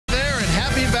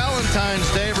Happy Valentine's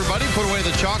Day, everybody. Put away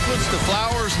the chocolates, the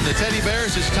flowers, and the teddy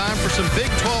bears. It's time for some Big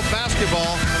 12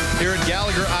 basketball here at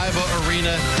Gallagher-Iba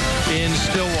Arena in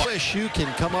Stillwater. OSU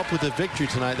can come up with a victory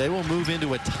tonight. They will move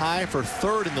into a tie for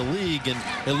third in the league, and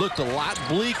it looked a lot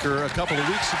bleaker a couple of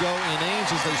weeks ago in Ames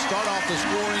as they start off the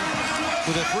scoring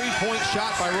with a three-point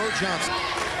shot by Roe Johnson.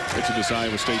 Pitching this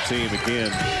Iowa State team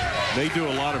again. They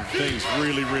do a lot of things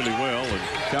really, really well, and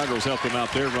Cowgirls help them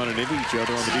out there running into each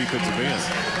other on the defensive end.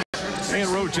 And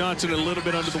Roe Johnson a little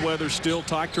bit under the weather. Still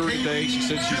talked to her today. She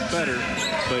said she's better,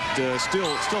 but still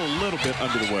a little bit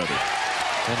under the weather.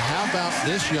 And how about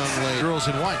this young lady, girls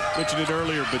in white? Mentioned it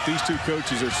earlier, but these two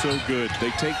coaches are so good. They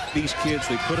take these kids,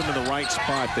 they put them in the right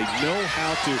spot. They know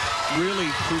how to really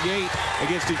create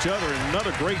against each other. And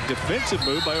another great defensive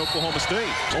move by Oklahoma State.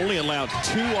 Only allowed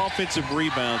 2 offensive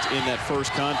rebounds in that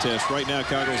first contest. Right now,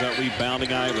 Cowgirls out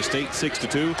rebounding Iowa State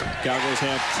 6-2. Cowgirls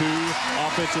have 2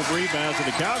 offensive rebounds, and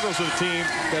the Cowgirls are the team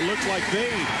that looks like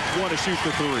they want to shoot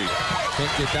the 3.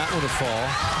 Can't get that one to fall.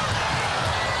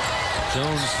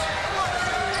 Jones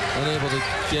unable to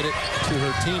get it to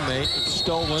her teammate. It's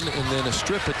stolen, and then a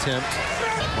strip attempt.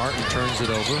 Martin turns it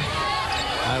over.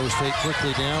 Iowa State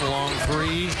quickly down. Long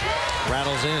 3.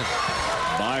 Rattles in.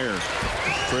 Byer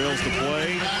trails the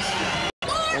play.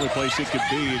 Only place it could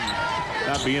be and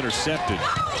not be intercepted.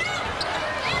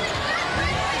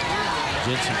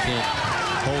 Jensen can't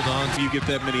hold on. You get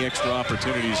that many extra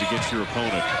opportunities against your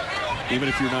opponent. Even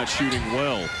if you're not shooting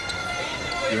well,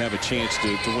 you have a chance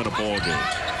to win a ball game.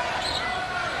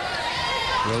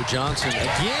 Roe Johnson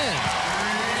again.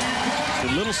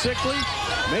 A little sickly?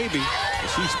 Maybe. But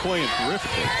she's playing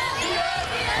terrifically.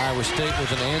 Iowa State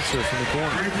with an answer from the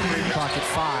corner. Clock at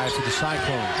 5 for the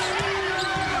Cyclones.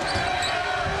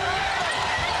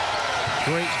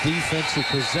 Great defensive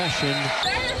possession.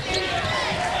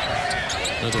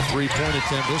 Another three-point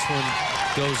attempt. This one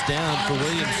goes down for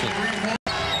Williamson.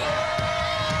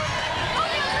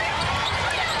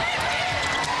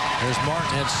 There's Martin,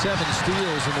 had 7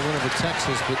 steals in the win over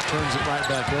Texas, but turns it right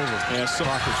back over. Yeah, so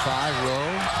clock at 5.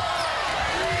 Roe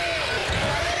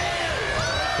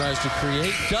tries to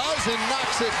create, does, and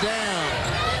knocks it down.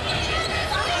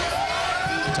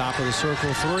 Top of the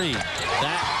circle 3.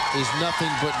 That is nothing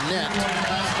but net.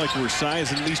 Like we're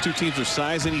sizing, these two teams are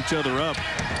sizing each other up,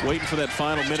 waiting for that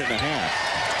final minute and a half.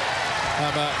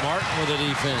 How about Martin with the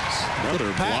defense?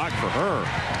 Another block for her.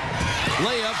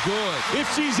 Layup good. If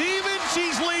she's even,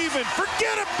 she's leaving.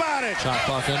 Forget about it. Shot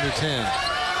clock under 10.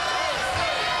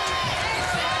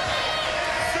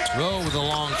 Roe with a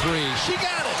long 3. She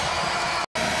got it.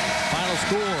 Final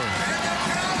score.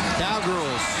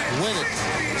 Cowgirls win it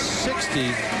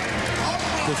 60-48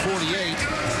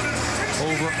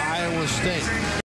 over Iowa State.